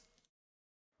that?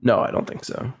 No, I don't think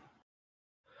so.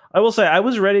 I will say I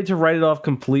was ready to write it off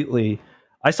completely.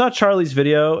 I saw Charlie's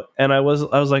video and I was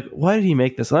like, why did he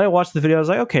make this? And I watched the video. I was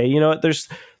like, okay, you know what? There's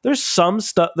some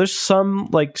stuff. There's some,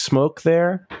 like, smoke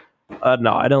there.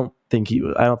 No, I don't think he's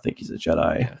a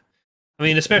Jedi. Yeah. I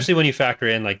mean, especially when you factor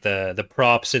in, like, the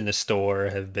props in the store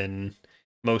have been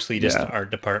mostly just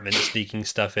art department sneaking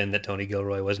stuff in that Tony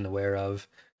Gilroy wasn't aware of.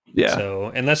 Yeah.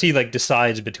 So unless he, like,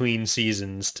 decides between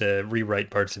seasons to rewrite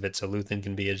parts of it so Luthen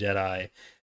can be a Jedi,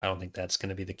 I don't think that's going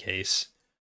to be the case.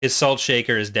 His salt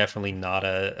shaker is definitely not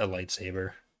a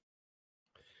lightsaber.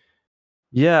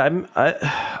 Yeah,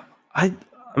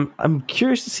 I'm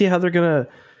curious to see how they're gonna,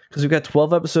 because we've got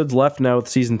 12 episodes left now with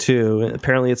season 2, and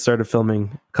apparently it started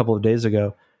filming a couple of days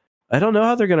ago. I don't know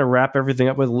how they're gonna wrap everything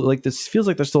up with. Like, this feels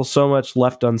like there's still so much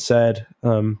left unsaid.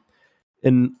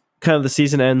 And kind of the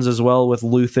season ends as well with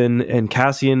Luthen and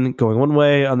Cassian going one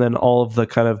way, and then all of the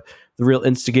kind of the real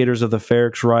instigators of the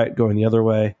Ferrix riot going the other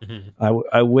way.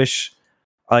 I wish.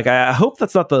 Like, I hope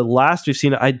that's not the last we've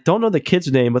seen. I don't know the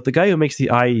kid's name, but the guy who makes the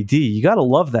IED, you gotta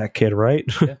love that kid, right?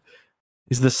 Yeah.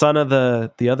 He's the son of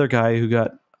the other guy who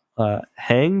got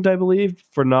hanged, I believe,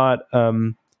 for not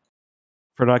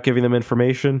giving them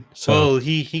information. So, well,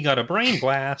 he got a brain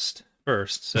blast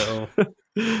first, so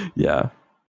yeah,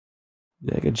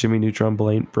 I got Jimmy Neutron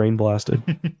brain blasted.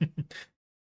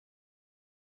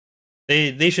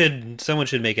 Someone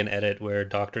should make an edit where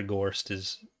Dr. Gorst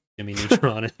is Jimmy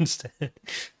Neutron instead.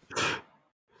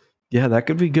 Yeah, that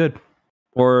could be good.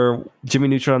 Or Jimmy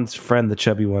Neutron's friend, the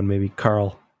chubby one, maybe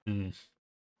Carl.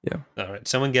 Yeah. All right,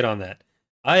 someone get on that.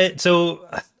 I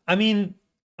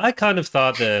kind of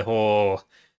thought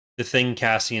the thing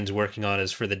Cassian's working on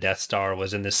is for the Death Star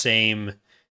was in the same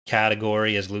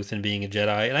category as Luthen being a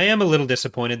Jedi, and I am a little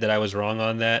disappointed that I was wrong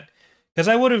on that, because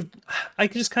I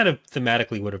just kind of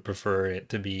thematically would have preferred it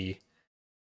to be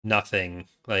nothing,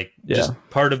 like just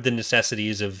part of the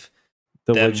necessities of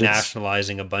them widgets.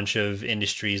 Nationalizing a bunch of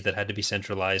industries that had to be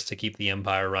centralized to keep the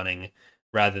Empire running,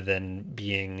 rather than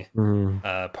being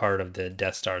part of the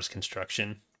Death Star's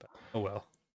construction. But, oh well.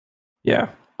 Yeah.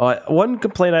 One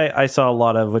complaint I saw a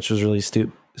lot of, which was really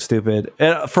stupid.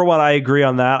 And for one, I agree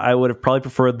on that. I would have probably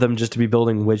preferred them just to be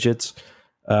building widgets,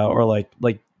 or like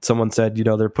someone said,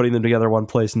 they're putting them together one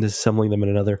place and disassembling them in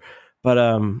another. But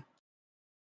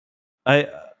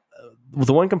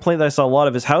the one complaint that I saw a lot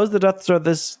of is, how is the Death Star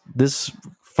this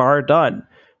far done?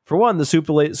 For one, the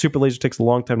super laser takes a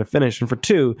long time to finish, and for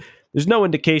two, there's no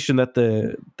indication that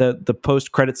the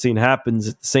post credit scene happens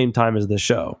at the same time as the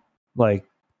show. Like,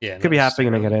 it could be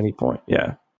happening at any point.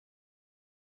 Yeah,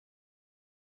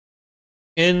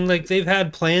 and like they've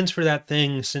had plans for that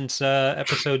thing since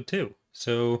episode 2,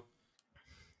 so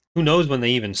who knows when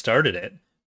they even started it?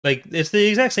 Like, it's the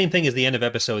exact same thing as the end of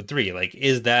episode 3. Like,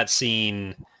 is that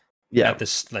scene? At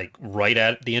this, like, right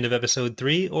at the end of episode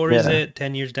 3, or is it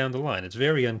 10 years down the line? It's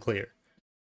very unclear.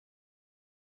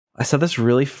 I saw this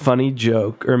really funny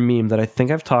joke or meme that I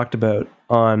think I've talked about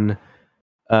on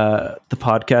the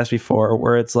podcast before,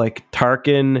 where it's like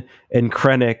Tarkin and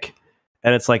Krennic,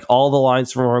 and it's like all the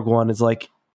lines from Rogue One is like,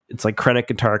 it's like Krennic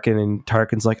and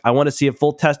Tarkin's like, I want to see a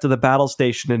full test of the battle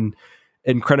station,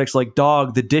 and Krennic's like,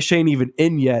 dog, the dish ain't even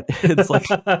in yet. It's like,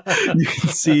 you can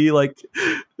see, like,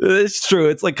 it's true.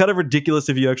 It's like kind of ridiculous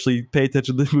if you actually pay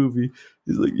attention to the movie.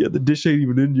 He's like, yeah, the dish ain't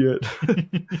even in yet.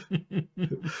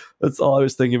 That's all I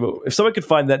was thinking about. If someone could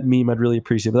find that meme, I'd really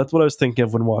appreciate it. But that's what I was thinking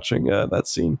of when watching that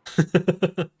scene.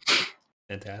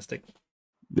 Fantastic.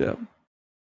 Yeah.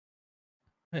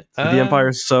 The Empire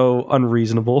is so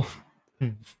unreasonable.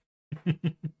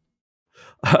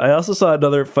 I also saw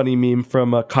another funny meme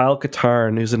from Kyle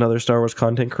Katarn, who's another Star Wars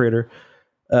content creator,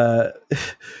 and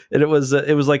it was a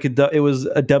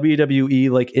WWE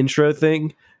like intro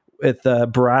thing with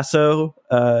Brasso,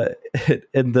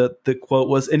 and the quote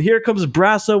was, "And here comes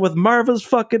Brasso with Marva's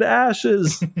fucking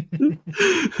ashes,"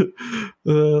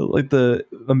 like the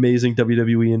amazing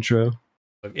WWE intro.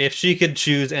 If she could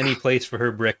choose any place for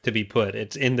her brick to be put,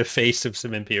 it's in the face of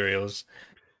some Imperials.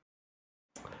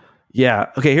 Yeah.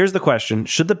 Okay, here's the question.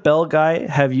 Should the bell guy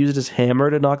have used his hammer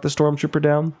to knock the stormtrooper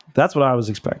down? That's what I was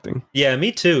expecting. Yeah,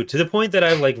 me too. To the point that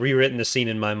I've like rewritten the scene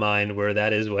in my mind where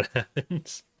that is what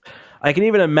happens. I can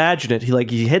even imagine it.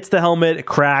 He hits the helmet, it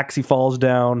cracks, he falls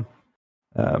down.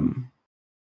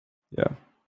 Yeah.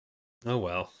 Oh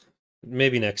well.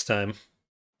 Maybe next time.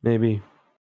 Maybe.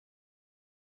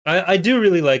 I do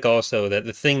really like also that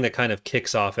the thing that kind of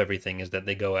kicks off everything is that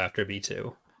they go after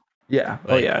B2. Yeah.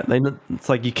 Like, it's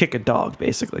like you kick a dog,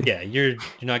 basically. Yeah, you're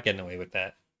not getting away with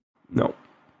that. No.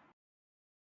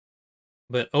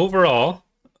 But overall,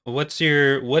 what's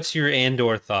your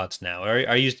Andor thoughts now?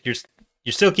 Are you're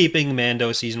still keeping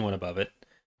Mando season 1 above it?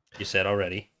 You said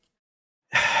already.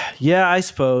 Yeah, I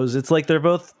suppose it's like they're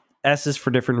both S's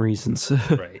for different reasons.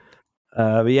 Right.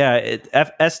 But yeah,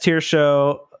 S tier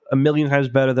show, a million times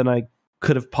better than I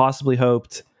could have possibly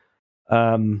hoped.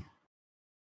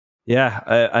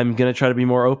 Yeah, I'm going to try to be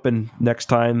more open next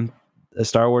time a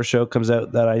Star Wars show comes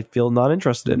out that I feel not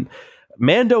interested in.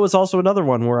 Mando was also another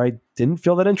one where I didn't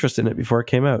feel that interested in it before it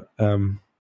came out. But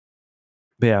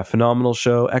yeah, phenomenal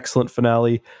show. Excellent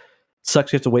finale.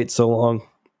 Sucks you have to wait so long.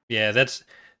 Yeah,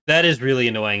 that is really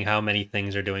annoying how many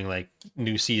things are doing like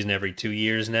new season every 2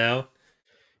 years now.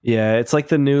 Yeah, it's like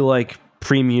the new like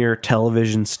premiere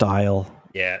television style.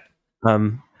 Yeah.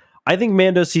 I think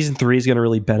Mando season 3 is going to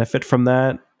really benefit from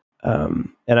that.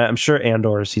 And I'm sure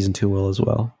Andor season 2 will as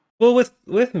well. Well,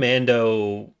 with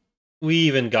Mando, we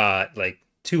even got like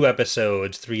 2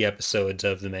 episodes, 3 episodes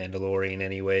of The Mandalorian,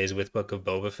 anyways, with Book of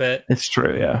Boba Fett. It's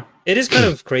true, yeah. It is kind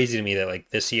of crazy to me that like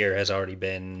this year has already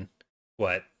been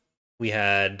what we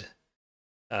had.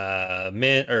 We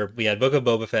had Book of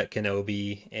Boba Fett,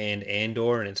 Kenobi, and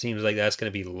Andor, and it seems like that's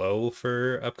going to be low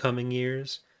for upcoming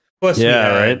years. Plus, we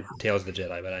had right. Tales of the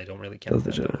Jedi, but I don't really count Tales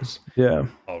of the Jedi. those. Yeah,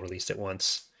 all released at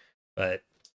once. But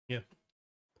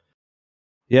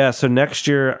yeah. So next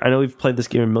year, I know we've played this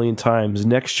game a million times.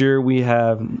 Next year we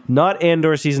have not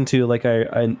Andor season 2, like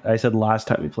I said last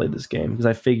time we played this game, because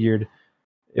I figured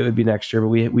it would be next year. But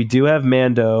we do have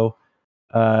Mando.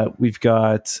 We've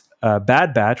got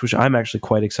Bad Batch, which I'm actually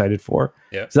quite excited for.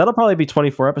 Yeah, so that'll probably be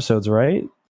 24 episodes, right?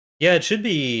 Yeah, it should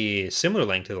be similar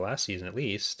length to the last season at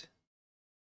least.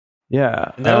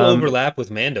 Yeah, and that'll overlap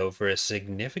with Mando for a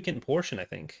significant portion, I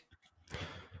think.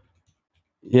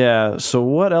 Yeah. So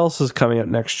what else is coming out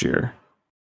next year?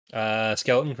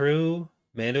 Skeleton Crew,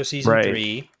 Mando season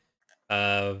 3,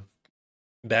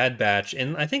 Bad Batch,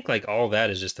 and I think like all that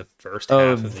is just the first half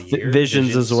of the year.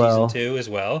 Visions as well. Season 2 as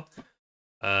well.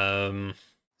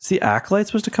 Is the Acolyte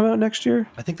supposed to come out next year?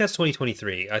 I think that's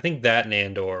 2023. I think that and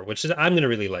Andor, which is I'm gonna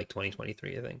really like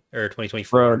 2023. I think, or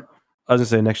 2024. Bro, I was gonna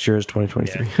say next year is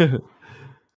 2023.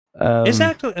 Yeah. Is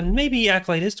Acolyte, and maybe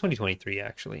Acolyte is 2023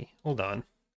 actually. Hold on.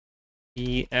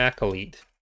 The Acolyte.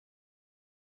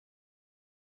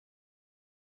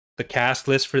 The cast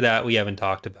list for that we haven't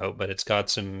talked about, but it's got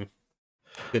some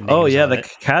good names. Oh yeah, the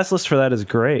cast list for that is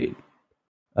great.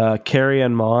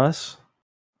 Carrie-Anne Moss.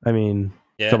 I mean,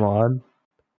 come on.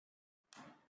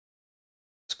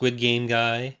 Squid Game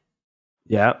guy.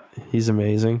 Yeah, he's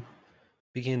amazing.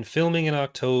 Begin filming in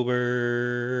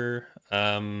October.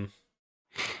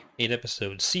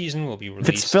 8-episode season will be released.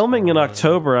 If it's filming in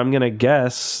October, I'm gonna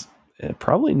guess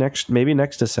probably maybe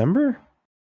next December.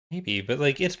 Maybe, but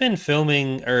like it's been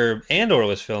filming, or Andor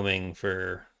was filming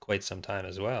for quite some time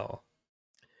as well.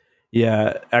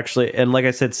 Yeah, actually, and like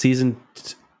I said, season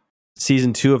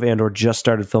 2 of Andor just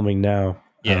started filming now.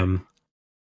 Yeah.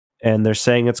 And they're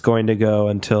saying it's going to go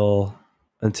until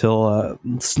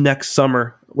next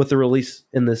summer with the release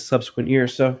in this subsequent year.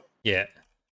 So yeah.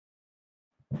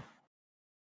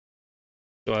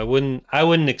 So I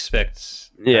wouldn't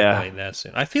expect that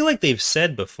soon. I feel like they've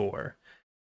said before,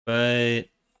 but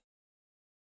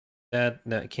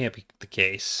that can't be the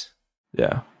case.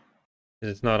 Yeah.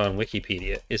 It's not on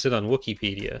Wikipedia. Is it on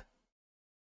Wikipedia?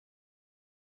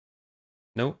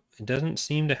 Nope. It doesn't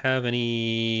seem to have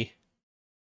any.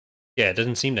 Yeah, it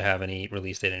doesn't seem to have any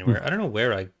release date anywhere. I don't know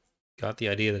where I got the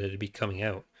idea that it'd be coming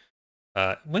out.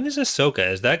 When is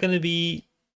Ahsoka? Is that going to be?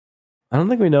 I don't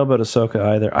think we know about Ahsoka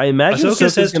either. I imagine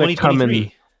Ahsoka says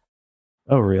 2023.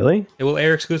 Oh, really? It will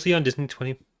air exclusively on Disney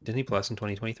Plus in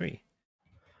 2023.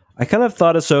 I kind of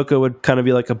thought Ahsoka would kind of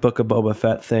be like a Book of Boba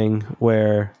Fett thing,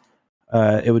 where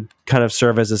it would kind of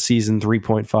serve as a season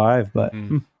 3.5. But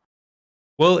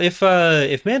well, if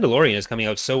Mandalorian is coming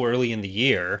out so early in the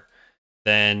year,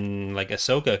 then like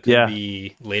Ahsoka could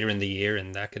be later in the year,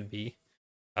 and that could be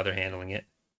how they're handling it.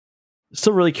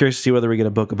 Still really curious to see whether we get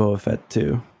a Book of Boba Fett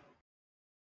too.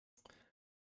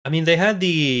 I mean, they had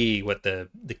the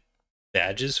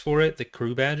badges for it, the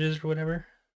crew badges or whatever.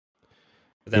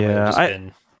 But that might have just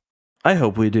been. I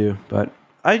hope we do, but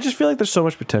I just feel like there's so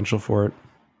much potential for it.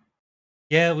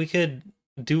 Yeah, we could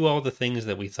do all the things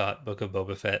that we thought Book of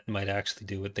Boba Fett might actually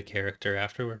do with the character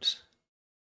afterwards.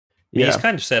 Yeah. He's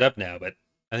kind of set up now, but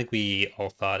I think we all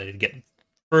thought it'd get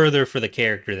further for the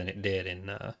character than it did in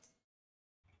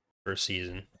first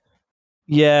season.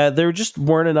 Yeah, there just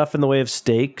weren't enough in the way of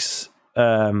stakes,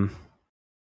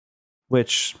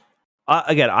 which,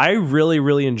 again, I really,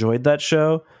 really enjoyed that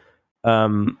show.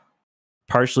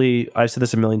 Partially, I've said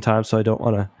this a million times, so I don't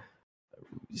want to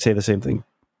say the same thing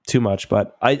too much,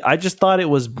 but I just thought it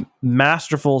was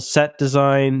masterful set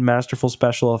design, masterful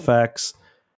special effects.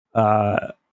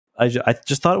 I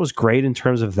just thought it was great in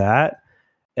terms of that,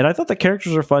 and I thought the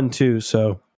characters were fun too.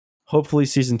 So hopefully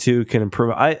season 2 can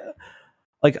improve.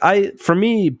 For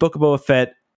me, Book of Boba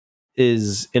Fett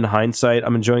is, in hindsight,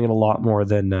 I'm enjoying it a lot more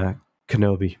than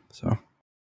Kenobi. So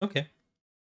okay,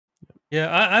 yeah,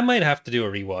 I might have to do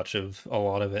a rewatch of a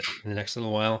lot of it in the next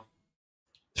little while.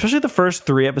 Especially the first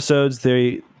 3 episodes,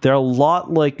 they're a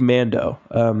lot like Mando,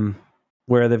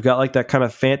 where they've got like that kind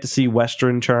of fantasy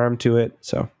Western charm to it.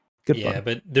 So Good Yeah, fun.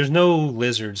 but there's no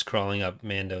lizards crawling up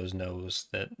Mando's nose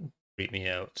that creep me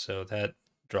out, so that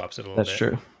drops it a little That's bit.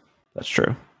 true. That's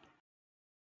true.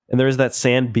 And there is that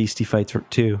sand beast he fights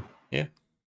too. Yeah.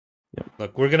 Yep.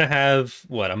 Look, we're gonna have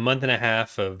a month and a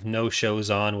half of no shows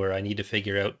on where I need to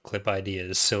figure out clip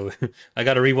ideas, so I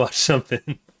got to rewatch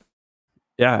something.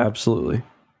 Yeah, absolutely.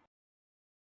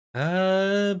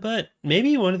 But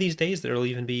maybe one of these days there'll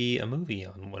even be a movie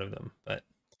on one of them. But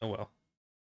oh well.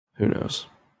 Who knows?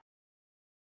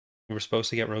 We were supposed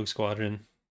to get Rogue Squadron.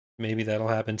 Maybe that'll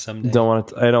happen someday. I don't want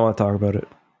to talk about it.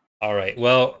 All right.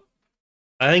 Well,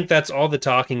 I think that's all the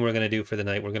talking we're gonna do for the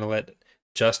night. We're gonna let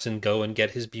Justin go and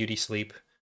get his beauty sleep,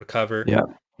 recover. Yeah.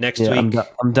 Next week,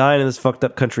 I'm dying in this fucked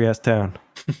up country ass town.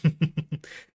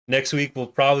 Next week we'll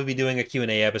probably be doing a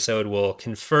Q&A episode. We'll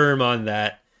confirm on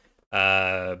that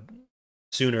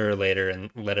sooner or later and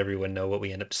let everyone know what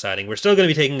we end up deciding. We're still going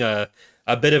to be taking a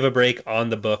bit of a break on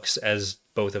the books as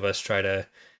both of us try to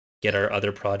get our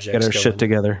other projects Get our going. shit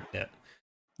together. Yeah.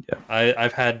 Yeah.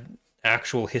 I've had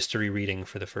actual history reading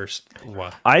for the first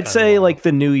while. I'd say like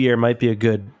the new year might be a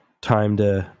good time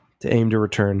to aim to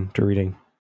return to reading.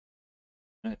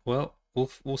 Right, well,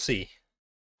 we'll see.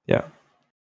 Yeah.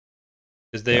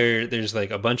 Because there's like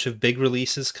a bunch of big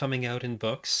releases coming out in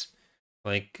books.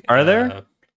 Like, are there?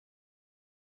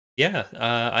 Yeah,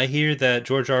 I hear that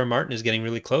George R. R. Martin is getting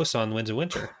really close on Winds of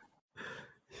Winter.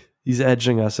 He's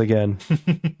edging us again.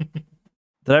 Did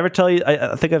I ever tell you?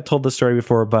 I think I've told this story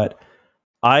before, but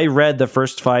I read the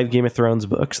first 5 Game of Thrones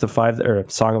books, the 5 or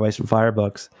Song of Ice and Fire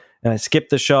books, and I skipped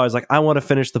the show. I was like, I want to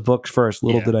finish the books first.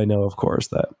 Little did I know, of course,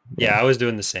 that. Yeah, I was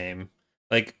doing the same.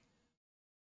 Like,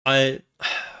 I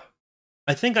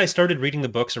think I started reading the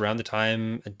books around the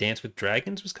time Dance with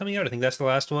Dragons was coming out. I think that's the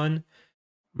last one.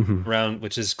 Around,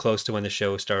 which is close to when the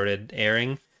show started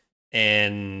airing.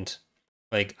 And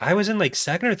like I was in like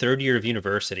 2nd or 3rd year of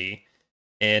university,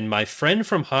 and my friend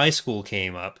from high school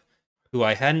came up who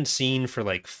I hadn't seen for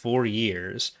like 4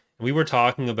 years. We were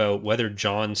talking about whether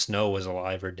Jon Snow was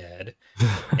alive or dead.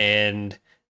 And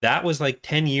that was like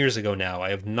 10 years ago now.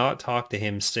 I have not talked to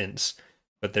him since,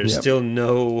 but there's still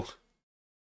no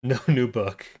new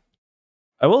book.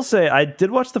 I will say I did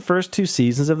watch the first 2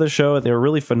 seasons of the show, and they were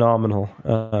really phenomenal.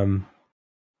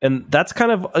 And that's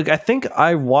kind of like, I think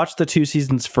I watched the 2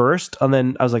 seasons first, and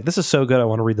then I was like, "This is so good, I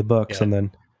want to read the books." Yeah. And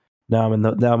then now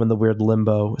I'm in the weird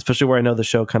limbo, especially where I know the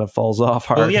show kind of falls off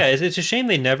hard. Well, yeah, it's a shame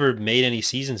they never made any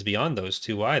seasons beyond those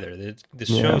 2 either. The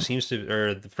show seems to,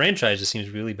 or the franchise just seems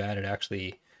really bad at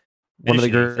actually one of the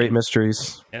great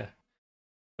mysteries. Yeah.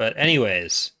 But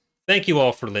anyways, thank you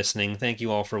all for listening. Thank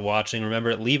you all for watching.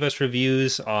 Remember, leave us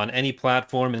reviews on any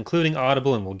platform, including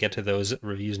Audible, and we'll get to those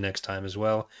reviews next time as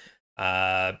well.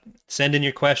 Send in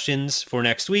your questions for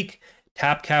next week.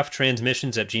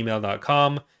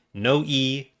 tapcaftransmissions@gmail.com. No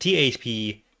E,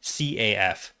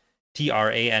 TAPCAF,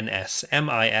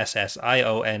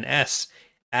 TRANSMISSIONS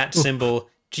at symbol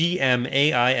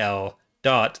GMAIL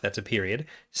dot, that's a period,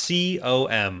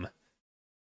 COM.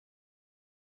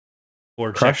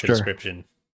 Or check the description.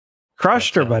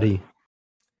 Crushed her, buddy.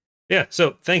 Yeah,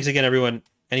 so thanks again, everyone.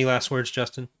 Any last words,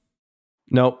 Justin?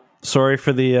 Nope. Sorry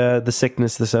for the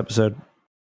sickness this episode.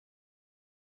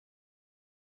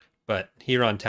 But here on